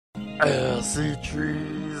I see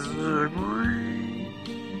trees are green,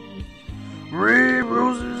 red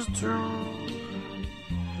roses too.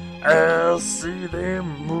 I see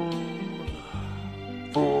them move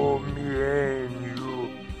for me and you,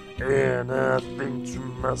 and I think to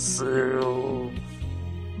myself,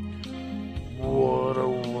 what a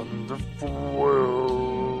wonderful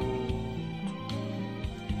world.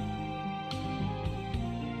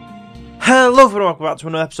 Hello everyone, welcome back to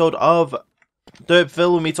another episode of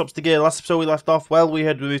DerpVille with me, ThatIrishBloke. Last episode we left off, we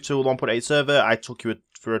had moved to a 1.8 server. I took you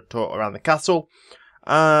for a tour around the castle,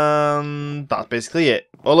 and that's basically it.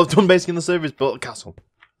 All I've done basically in the server is built a castle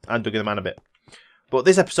and dug in the mine a bit. But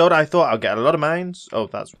this episode I thought I'd get a lot of mines. Oh,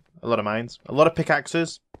 that's a lot of mines. A lot of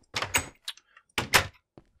pickaxes.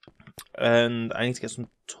 And I need to get some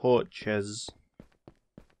torches.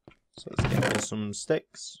 So let's get me some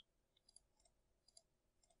sticks.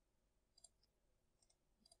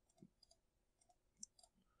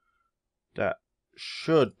 That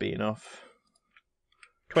should be enough.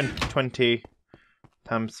 20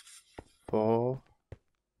 times 4,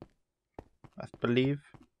 I believe.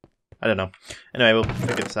 I don't know. Anyway, we'll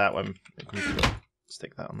figure this out when it comes to it.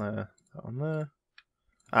 Stick that on there. That on there.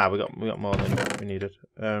 Ah, we got more than we needed.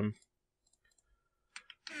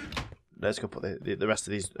 Let's go put the rest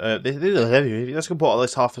of these. Let's go put all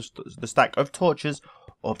this half of the stack of torches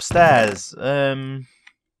upstairs. So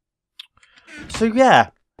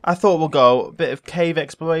yeah. I thought we'll go a bit of cave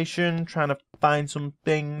exploration, trying to find some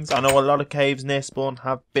things. I know a lot of caves near spawn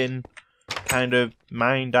have been kind of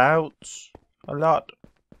mined out. A lot.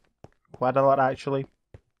 Quite a lot, actually.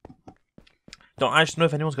 Don't actually know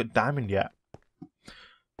if anyone's got diamond yet.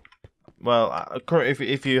 Well,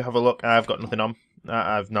 if you have a look, I've got nothing on.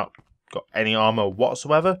 I've not got any armor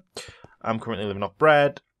whatsoever. I'm currently living off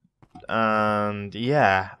bread. And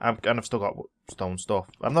yeah, I've still got stone stuff.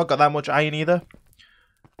 I've not got that much iron either.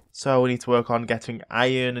 So we need to work on getting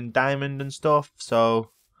iron and diamond and stuff.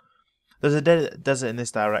 So there's a desert in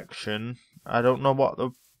this direction. I don't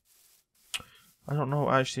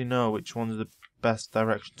actually know which one's the best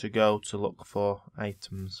direction to go to look for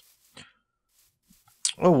items.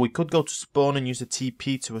 Oh, we could go to spawn and use a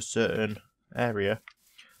TP to a certain area.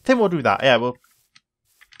 I think we'll do that.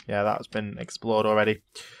 Yeah, that's been explored already.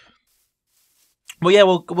 But yeah,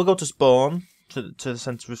 we'll go to spawn, to the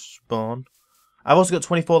center of spawn. I've also got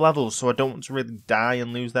 24 levels, so I don't want to really die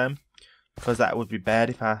and lose them, because that would be bad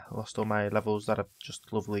if I lost all my levels that I've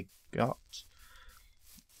just lovely got.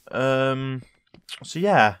 So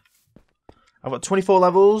yeah, I've got 24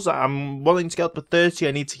 levels. I'm wanting to get up to 30.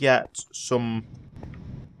 I need to get some.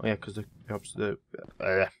 Oh yeah, because trying to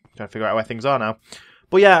figure out where things are now.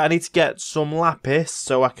 But yeah, I need to get some lapis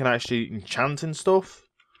so I can actually enchant and stuff.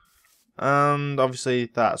 And obviously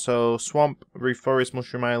that. So swamp, roof forest,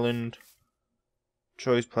 mushroom island.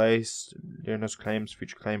 Choice place, Leona's claims,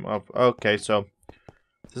 future claim of. Okay, so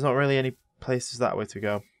there's not really any places that way to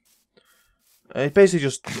go. It's basically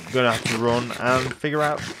just gonna have to run and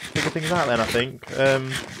figure things out then, I think.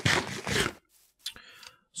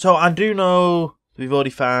 So I do know we've already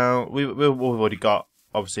found we've already got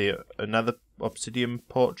obviously another obsidian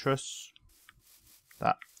fortress.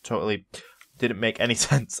 That totally didn't make any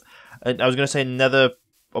sense. I was gonna say another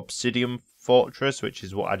obsidian fortress, which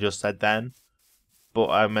is what I just said then. But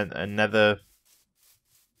I meant a nether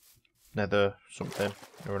something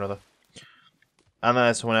or another. And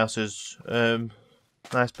there's someone else's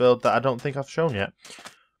nice build that I don't think I've shown yet.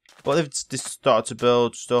 But they've just started to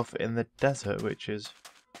build stuff in the desert, which is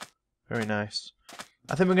very nice.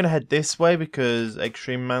 I think we're going to head this way because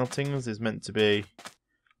Extreme Mountains is meant to be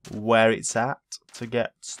where it's at to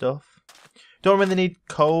get stuff. Don't really need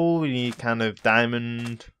coal, we need kind of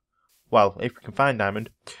diamond. Well, if we can find diamond.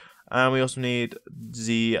 And we also need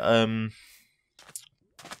the,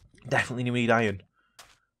 definitely need iron.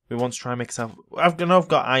 We want to try and make ourselves, I've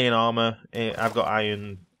got iron armor, I've got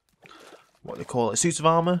iron, what they call it, suits of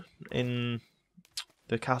armor in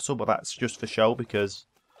the castle, but that's just for show because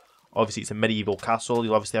obviously it's a medieval castle,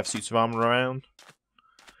 you'll obviously have suits of armor around.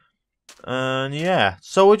 And yeah,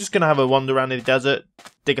 so we're just going to have a wander around in the desert,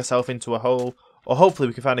 dig ourselves into a hole, or hopefully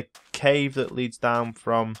we can find a cave that leads down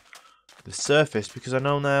from the surface, because I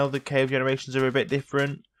know now the cave generations are a bit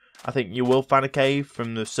different. I think you will find a cave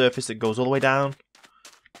from the surface that goes all the way down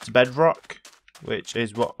to bedrock, which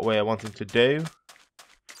is what we're wanting to do.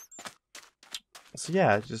 So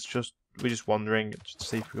yeah, we're just wandering to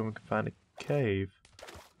see if we can find a cave.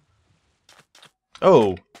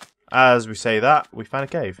 Oh, as we say that, we find a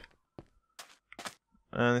cave,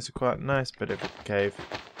 and it's a quite nice bit of a cave.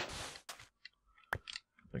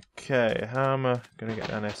 Okay, how am I going to get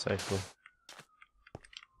down there safely?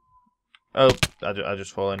 Oh, I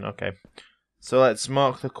just fall in. Okay. So let's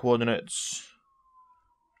mark the coordinates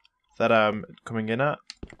that I'm coming in at.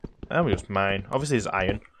 And we just mine. Obviously, it's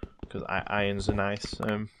iron because irons are nice.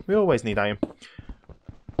 We always need iron.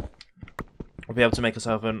 We'll be able to make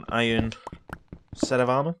ourselves an iron set of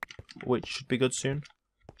armor, which should be good soon.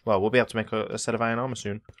 Well, we'll be able to make a set of iron armor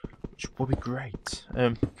soon, which will be great.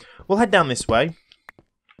 We'll head down this way.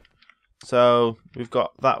 So we've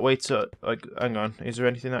got that way to. Like, hang on, is there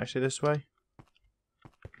anything actually this way?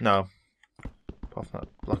 No. Apart from that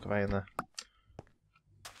block of iron there.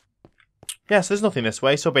 Yes, there's nothing this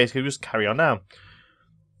way. So basically, we just carry on down.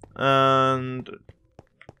 And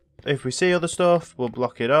if we see other stuff, we'll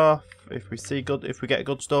block it off. If we get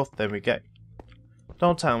good stuff, then we get.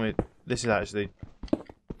 Don't tell me this is actually.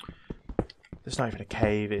 It's not even a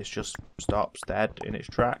cave. It just stops dead in its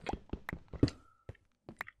track.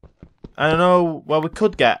 I don't know. Well, we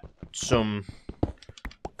could get some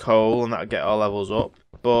coal, and that'll get our levels up,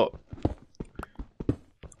 but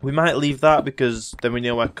we might leave that because then we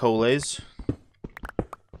know where coal is.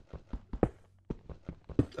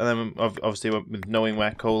 And then, obviously, with knowing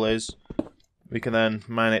where coal is, we can then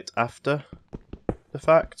mine it after the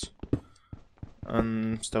fact,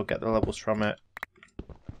 and still get the levels from it.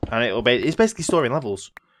 And it's basically storing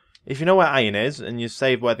levels. If you know where iron is, and you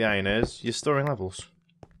save where the iron is, you're storing levels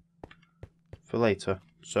for later.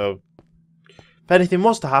 So, if anything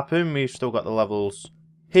was to happen, we've still got the levels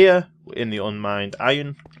here in the unmined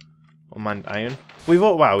iron. We've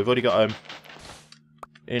already got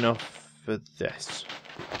enough for this.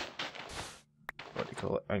 What do you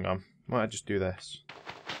call it? Hang on. Might I just do this?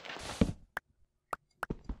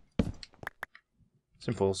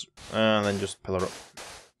 Simples. And then just pillar up.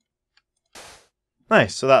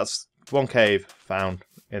 Nice. So that's one cave found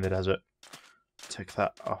in the desert. Take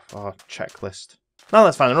that off our checklist. Now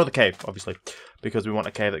let's find another cave, obviously, because we want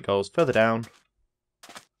a cave that goes further down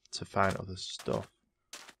to find other stuff.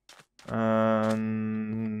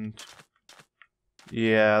 And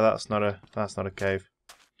yeah, that's not a cave.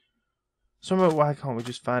 So why can't we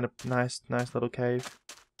just find a nice little cave?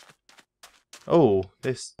 Oh,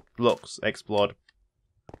 this looks explored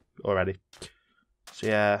already. So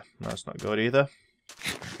yeah, that's not good either.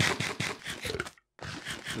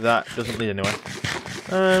 That doesn't lead anywhere.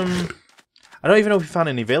 I don't even know if we found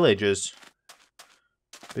any villages,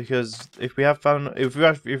 because if we've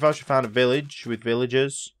actually found a village with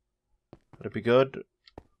villagers, that'd be good.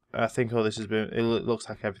 I think all this has been. It looks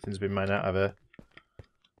like everything's been mined out of here.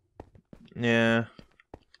 Yeah.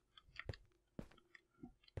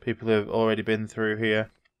 People have already been through here.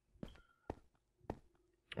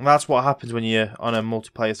 And that's what happens when you're on a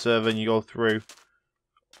multiplayer server and you go through.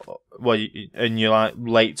 Well, and you're like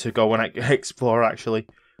late to go and explore actually.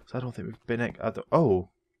 So I don't think we've been. Oh,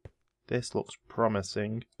 this looks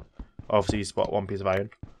promising. Obviously, you spot one piece of iron.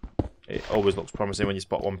 It always looks promising when you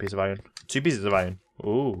spot one piece of iron. 2 pieces of iron.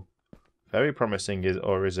 Ooh, very promising.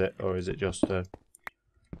 Or is it just a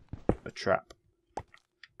trap?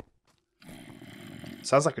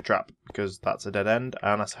 Sounds like a trap because that's a dead end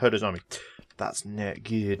and that's a herd of zombie. That's not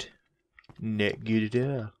good. Not good at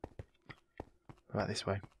all. Right, this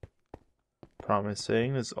way.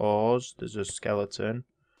 Promising. There's ores. There's a skeleton.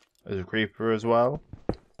 There's a creeper as well.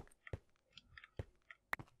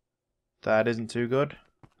 That isn't too good.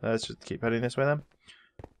 Let's just keep heading this way then.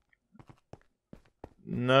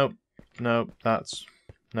 Nope. Nope. That's...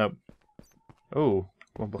 Nope. Oh,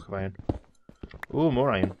 1 block of iron. Oh,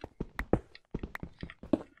 more iron.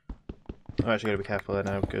 I'm actually going to be careful there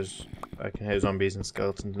now because I can hear zombies and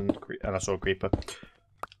skeletons and I saw a creeper.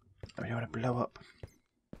 I really want to blow up.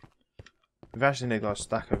 We've actually got a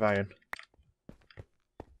stack of iron,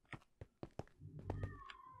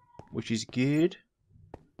 which is good.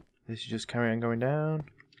 This is just carry on going down.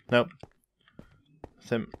 Nope.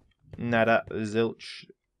 Nothing. Nada. Zilch.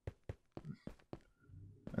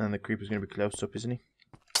 And the creeper's going to be close up, isn't he?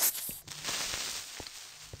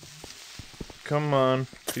 Come on,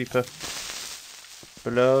 creeper.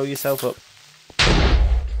 Blow yourself up.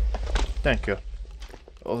 Thank you.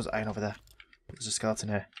 Oh, there's iron over there. There's a skeleton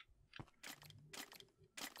here.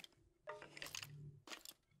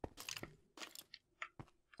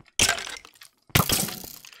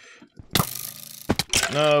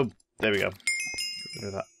 No, there we go. Get rid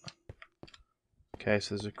of that. Okay,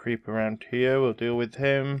 so there's a creep around here. We'll deal with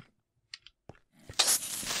him.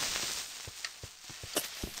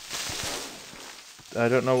 I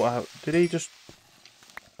don't know what. Did he just?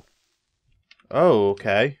 Oh,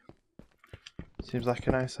 okay. Seems like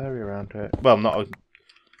a nice area around here. Well, not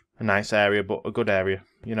a nice area, but a good area.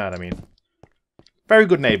 You know what I mean. Very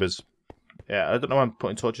good neighbours. Yeah, I don't know why I'm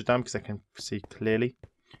putting torches down because I can see clearly.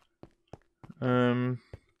 Okay,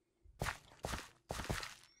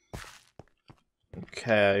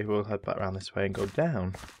 we'll head back around this way and go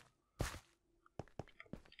down.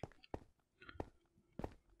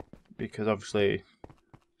 Because obviously...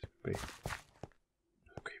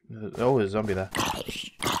 Oh, there's a zombie there. Get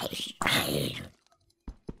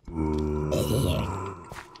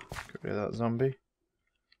rid of that zombie.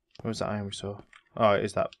 Where's that iron we saw? Oh, it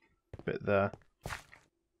is that bit there.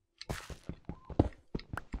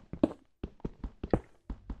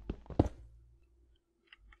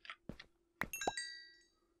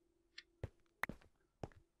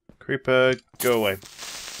 Creeper, go away.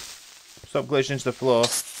 Stop glitching into the floor.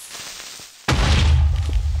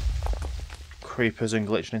 Creepers and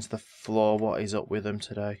glitching into the floor. What is up with them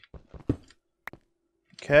today?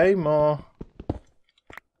 Okay, more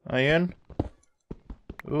iron.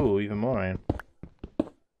 Ooh, even more iron.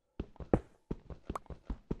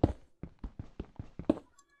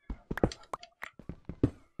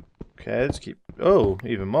 Okay, let's keep... Oh,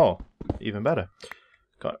 even more. Even better.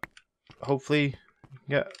 Got... Hopefully...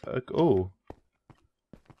 Get a... Oh.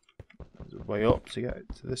 There's a way up to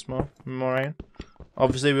get to this more iron.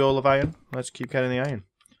 Obviously we all have iron. Let's keep getting the iron.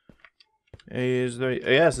 Is there...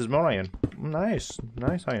 Yes, there's more iron. Nice.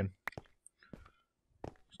 Nice iron.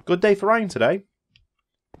 Good day for iron today.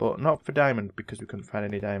 But not for diamond, because we couldn't find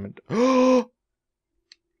any diamond. I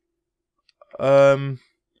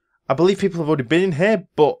believe people have already been in here,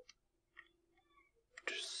 but...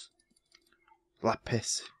 Just...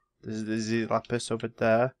 Lapis. There's the lapis over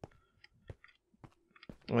there.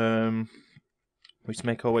 We just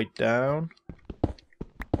make our way down.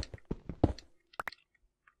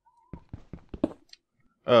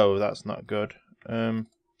 Oh, that's not good.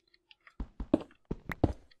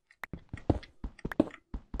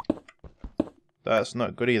 That's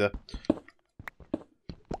not good either.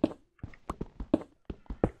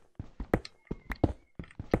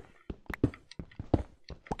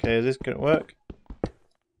 Okay, is this gonna work?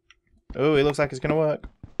 Oh, it looks like it's gonna work.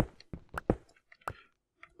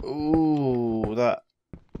 Ooh, that...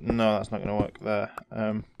 No, that's not gonna work there.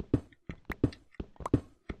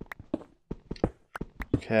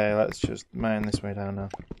 Okay, let's just mine this way down now.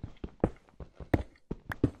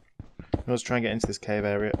 Let's try and get into this cave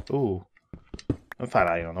area. Ooh. I found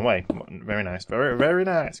iron on the way. Very nice. Very, very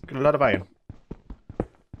nice. Got a lot of iron.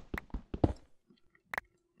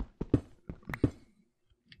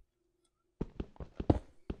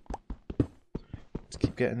 Let's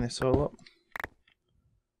keep getting this all up.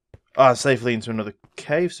 Ah, safely into another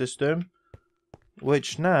cave system.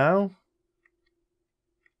 Which now...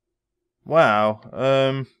 Wow.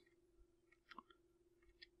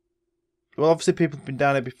 Well, obviously people have been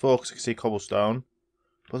down here before because I can see cobblestone.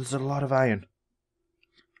 But there's a lot of iron.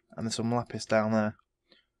 And there's some lapis down there.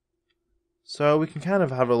 So we can kind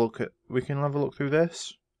of have a look at... We can have a look through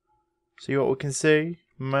this. See what we can see.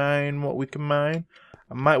 Mine what we can mine.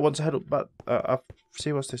 I might want to head up back... I'll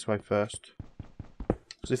see what's this way first.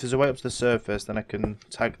 Because if there's a way up to the surface, then I can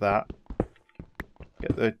tag that.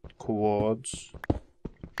 Get the quartz.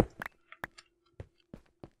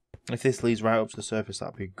 If this leads right up to the surface,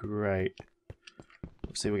 that'd be great.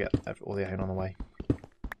 Let's see if we get all the iron on the way.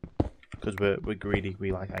 Because we're greedy,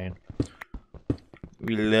 we like iron.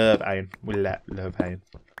 We love iron. We love iron.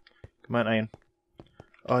 Come on, iron.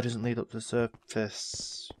 Oh, it doesn't lead up to the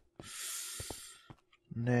surface.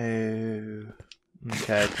 No.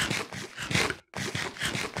 Okay.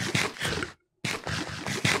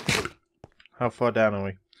 How far down are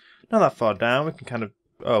we? Not that far down. We can kind of...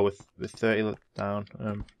 Oh, with 30 down.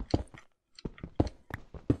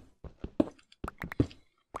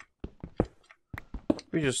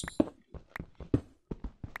 We just...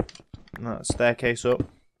 That staircase up.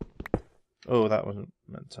 Oh, that wasn't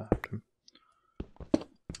meant to happen.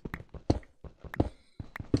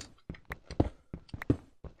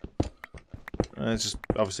 It's just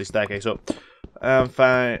obviously staircase up.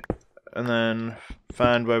 Fine, and then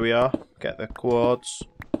find where we are. Get the quartz.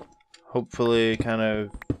 Hopefully, kind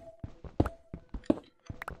of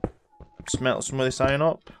smelt some of this iron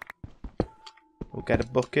up. We'll get a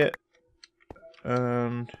bucket.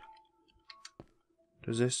 And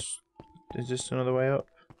is this another way up?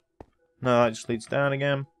 No, that just leads down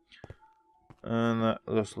again. And that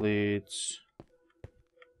just leads...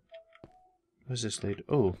 Where's this lead?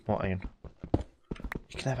 Oh, what iron?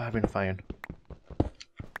 You can never have enough iron.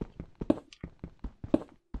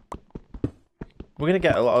 We're going to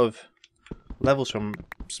get a lot of levels from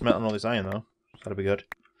smelting all this iron though. So that'll be good.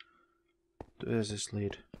 Where's this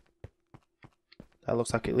lead? That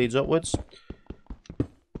looks like it leads upwards.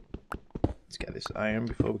 Let's get this iron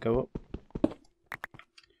before we go up.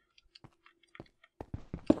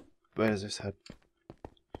 Where does this head?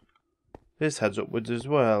 This heads upwards as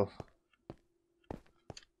well.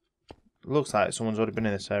 Looks like someone's already been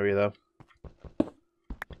in this area though.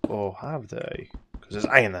 Or have they? Because there's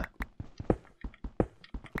iron there.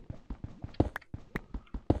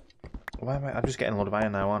 Why am I? I'm just getting a lot of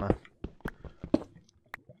iron now, aren't I?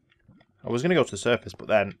 I was going to go to the surface, but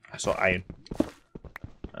then I saw iron.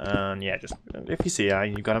 And yeah, just if you see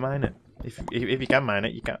iron, you've got to mine it. If you can mine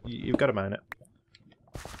it, you've got to mine it.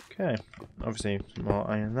 Okay, obviously some more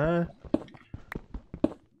iron there.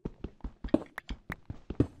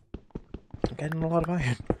 I'm getting a lot of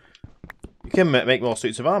iron. You can make more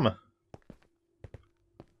suits of armor.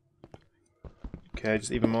 Okay,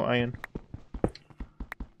 just even more iron.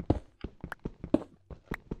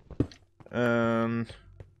 And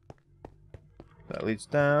that leads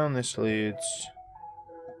down. This leads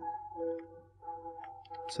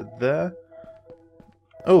to there.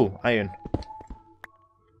 Oh, iron.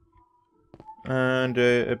 And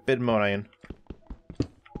a bit more iron.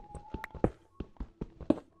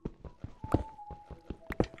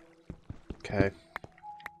 Okay.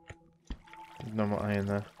 No more iron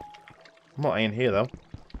there. More iron here though.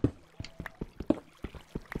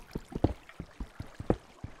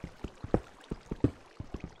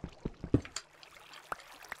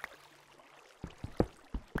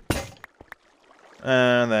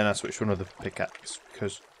 And then I switch to another pickaxe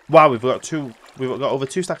because wow, we've got over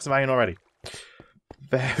 2 stacks of iron already.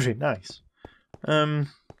 Very nice.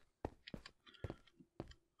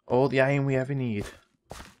 All the iron we ever need.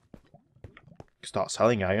 Start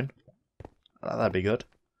selling iron. That'd be good.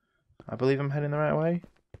 I believe I'm heading the right way.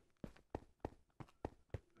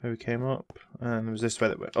 Where we came up, and there was this way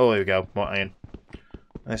that went. Oh, there we go. More iron.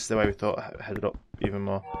 And this is the way we thought headed up even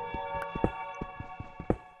more.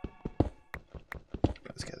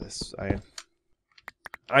 Let's get this iron.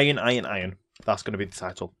 Iron, iron, iron. That's going to be the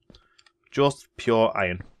title. Just pure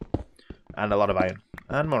iron. And a lot of iron.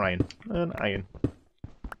 And more iron. And iron.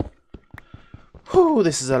 Whew,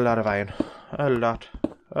 this is a lot of iron. A lot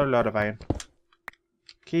of iron.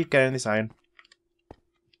 Keep getting this iron.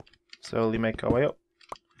 Slowly make our way up.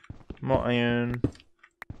 More iron.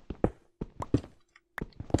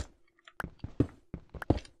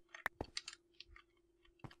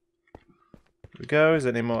 There we go. Is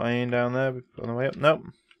there any more iron down there on the way up? Nope.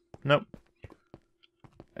 Nope.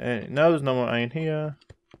 No, there's no more iron here.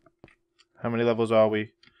 How many levels are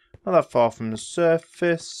we? Not that far from the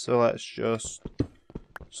surface, so let's just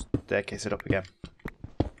staircase it up again.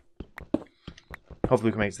 Hopefully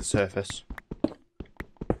we can make it to the surface.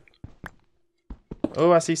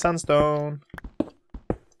 Oh, I see sandstone.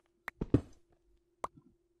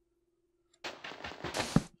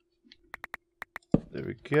 There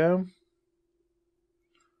we go.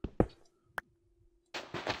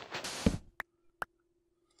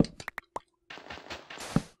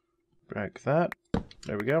 Break that.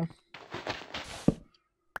 There we go.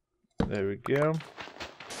 There we go.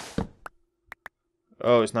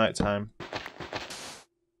 Oh, it's night time.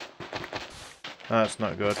 That's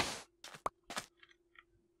not good.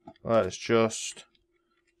 Let's just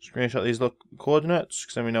screenshot these coordinates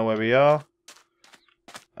because then we know where we are.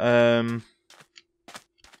 I'm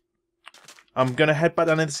gonna head back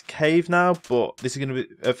down into this cave now, but this is gonna be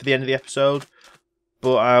for the end of the episode.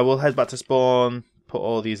 But I will head back to spawn, put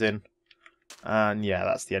all these in. And yeah,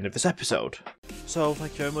 that's the end of this episode. So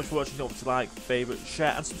thank you very much for watching. Don't forget to like, favourite,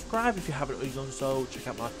 share and subscribe if you haven't already done so. Check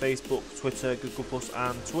out my Facebook, Twitter, Google+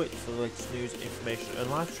 and Twitch for the latest news, information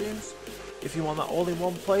and live streams. If you want that all in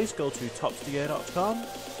one place, go to topstier.com.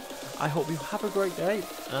 I hope you have a great day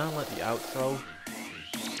and let the outro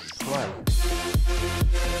play.